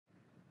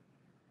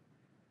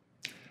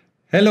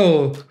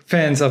Hello,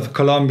 fans of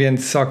Colombian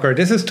soccer.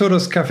 This is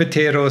Todos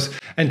Cafeteros,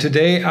 and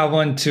today I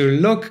want to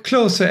look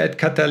closer at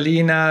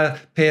Catalina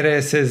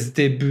Pérez's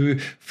debut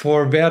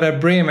for Werder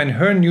Bremen,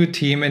 her new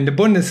team in the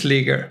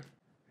Bundesliga.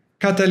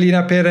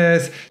 Catalina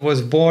Pérez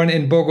was born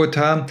in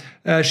Bogota.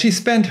 She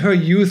spent her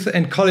youth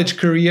and college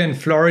career in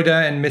Florida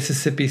and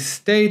Mississippi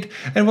State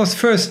and was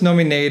first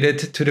nominated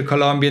to the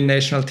Colombian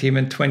national team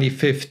in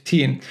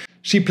 2015.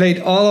 She played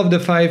all of the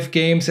 5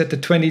 games at the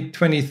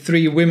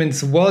 2023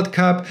 Women's World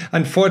Cup,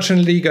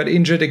 unfortunately got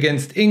injured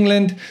against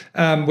England,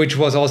 which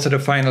was also the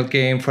final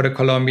game for the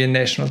Colombian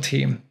national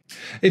team.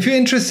 If you're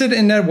interested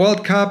in that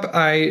World Cup,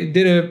 I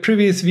did a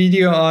previous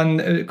video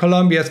on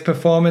Colombia's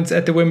performance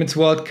at the Women's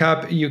World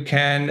Cup. You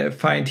can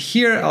find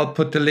here. I'll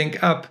put the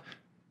link up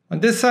on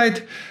this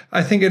site.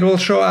 I think it will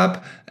show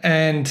up,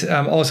 and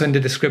also in the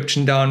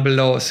description down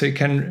below, so you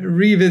can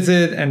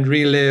revisit and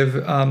relive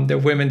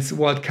the Women's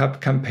World Cup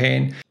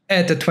campaign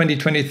at the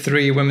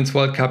 2023 Women's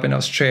World Cup in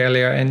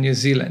Australia and New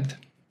Zealand.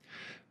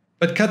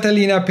 But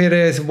Catalina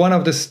Pérez, one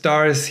of the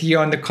stars here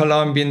on the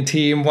Colombian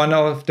team, one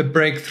of the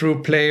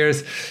breakthrough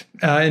players,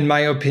 in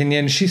my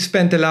opinion. She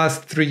spent the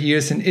last 3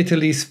 years in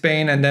Italy,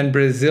 Spain, and then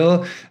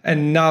Brazil.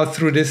 And now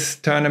through this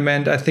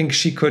tournament, I think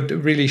she could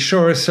really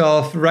show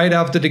herself. Right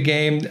after the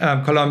game,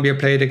 Colombia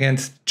played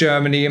against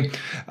Germany.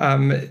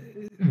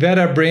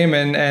 Werder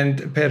Bremen and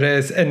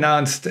Pérez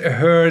announced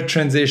her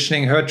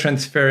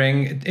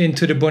transferring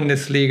into the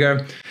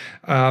Bundesliga.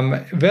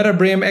 Werder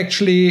Bremen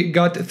actually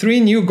got 3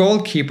 new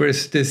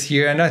goalkeepers this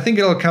year, and I think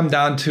it'll come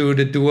down to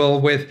the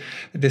duel with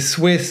the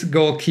Swiss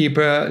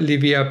goalkeeper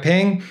Livia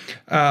Peng.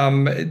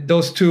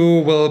 Those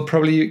two will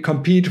probably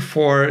compete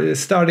for a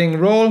starting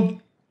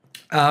role.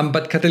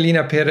 But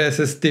Catalina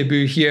Pérez's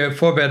debut here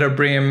for Werder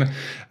Bremen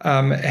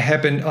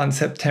happened on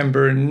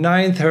September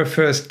 9th, her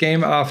first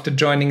game after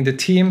joining the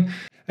team.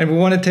 And we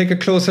want to take a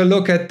closer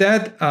look at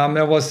that.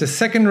 That was the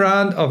second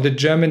round of the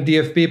German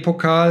DFB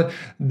Pokal,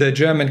 the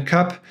German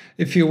Cup,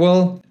 if you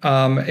will,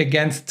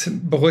 against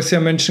Borussia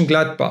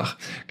Mönchengladbach.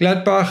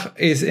 Gladbach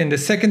is in the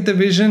second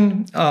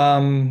division,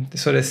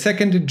 so the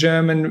second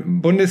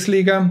German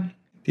Bundesliga.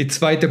 Die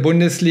zweite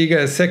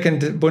Bundesliga,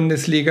 second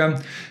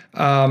Bundesliga.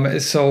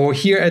 So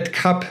here at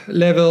cup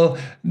level,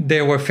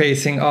 they were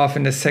facing off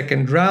in the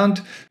second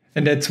round.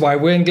 And that's why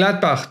we're in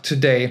Gladbach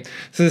today.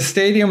 So the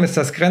stadium is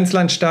das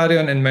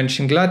Grenzlandstadion in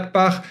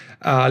Mönchengladbach.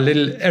 A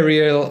little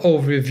aerial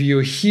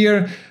overview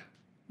here.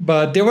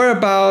 But there were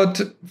about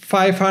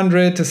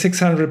 500 to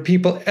 600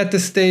 people at the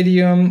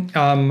stadium.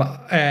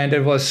 And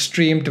it was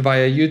streamed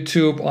via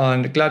YouTube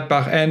on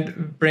Gladbach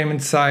and Bremen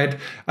side.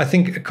 I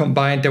think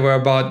combined there were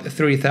about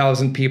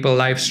 3,000 people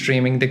live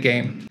streaming the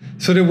game.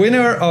 So the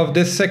winner of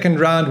this second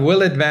round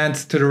will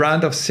advance to the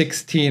round of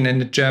 16 in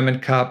the German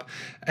Cup.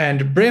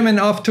 And Bremen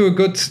off to a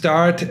good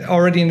start.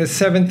 Already in the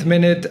 7th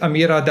minute,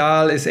 Amira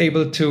Dahl is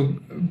able to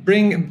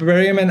bring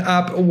Bremen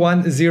up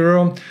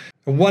 1-0.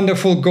 A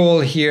wonderful goal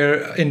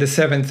here in the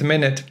 7th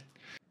minute.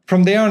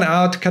 From there on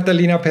out,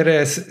 Catalina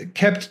Pérez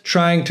kept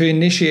trying to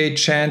initiate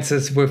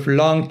chances with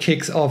long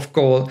kicks off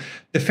goal.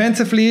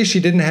 Defensively, she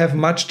didn't have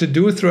much to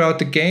do throughout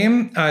the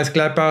game, as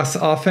Gladbach's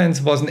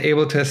offense wasn't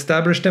able to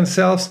establish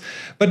themselves,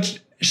 but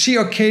she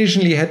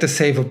occasionally had to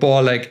save a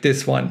ball like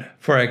this one,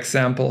 for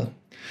example.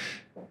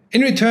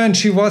 In return,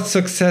 she was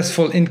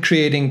successful in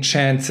creating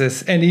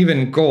chances and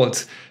even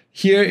goals.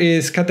 Here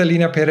is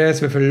Catalina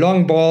Pérez with a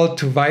long ball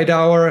to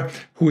Weidauer,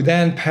 who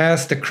then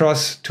passed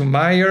across to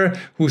Meyer,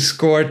 who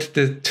scored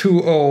the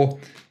 2-0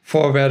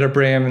 for Werder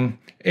Bremen.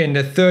 In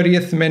the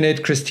 30th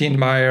minute, Christine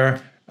Meyer,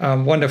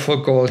 wonderful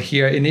goal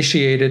here,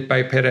 initiated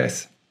by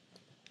Pérez.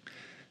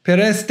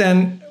 Pérez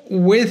then,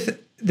 with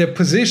the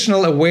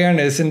positional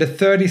awareness in the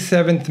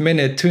 37th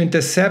minute to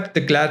intercept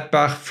the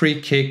Gladbach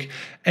free kick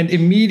and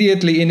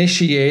immediately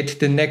initiate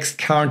the next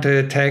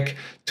counterattack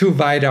to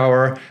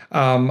Weidauer.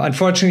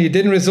 Unfortunately, it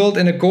didn't result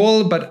in a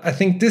goal, but I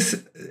think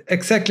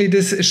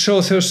this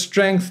shows her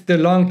strength, the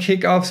long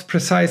kickoffs,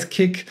 precise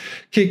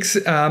kicks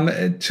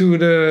to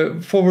the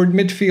forward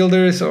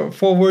midfielders or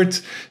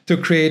forwards to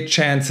create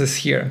chances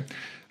here.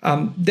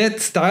 That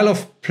style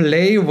of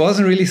play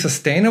wasn't really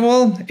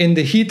sustainable in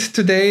the heat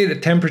today. The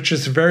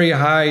temperature's very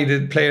high.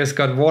 The players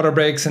got water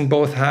breaks in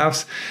both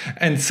halves.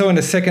 And so in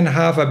the second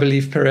half, I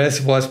believe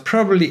Pérez was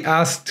probably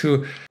asked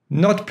to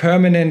not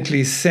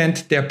permanently send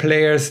their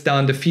players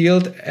down the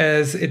field,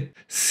 as it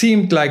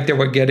seemed like they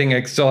were getting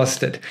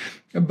exhausted.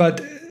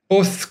 But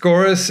both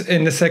scorers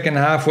in the second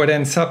half were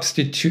then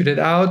substituted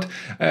out.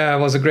 It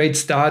was a great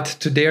start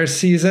to their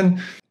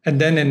season. And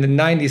then in the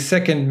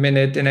 92nd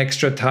minute in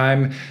extra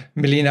time,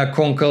 Melina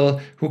Kunkel,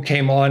 who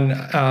came on,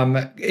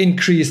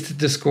 increased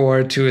the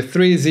score to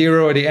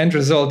 3-0. The end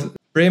result,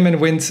 Bremen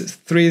wins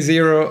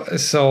 3-0.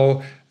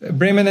 So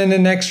Bremen in the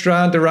next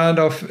round, the round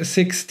of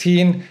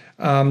 16.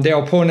 Their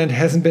opponent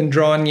hasn't been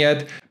drawn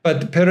yet.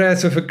 But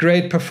Pérez with a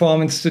great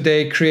performance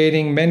today,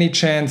 creating many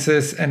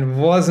chances and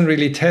wasn't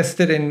really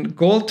tested in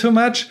goal too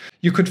much.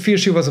 You could feel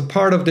she was a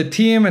part of the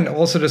team and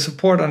also the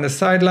support on the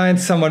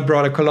sidelines. Someone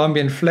brought a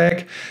Colombian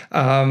flag,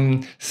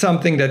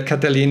 something that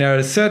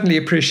Catalina certainly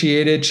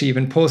appreciated. She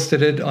even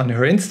posted it on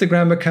her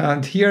Instagram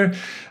account here.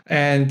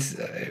 And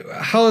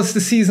how is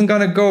the season going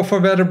to go for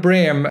Werder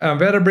Bremen?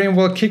 Werder Bremen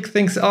will kick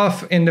things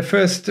off in the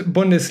first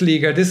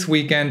Bundesliga this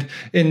weekend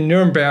in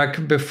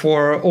Nuremberg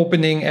before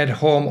opening at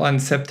home on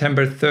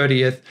September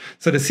 30th.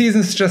 So the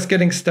season's just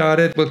getting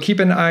started. We'll keep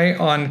an eye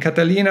on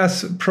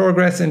Catalina's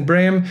progress in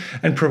Bremen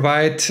and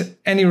provide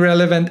any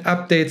relevant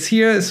updates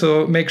here.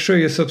 So make sure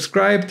you're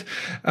subscribed.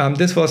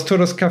 This was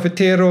Todos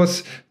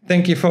Cafeteros.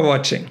 Thank you for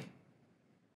watching.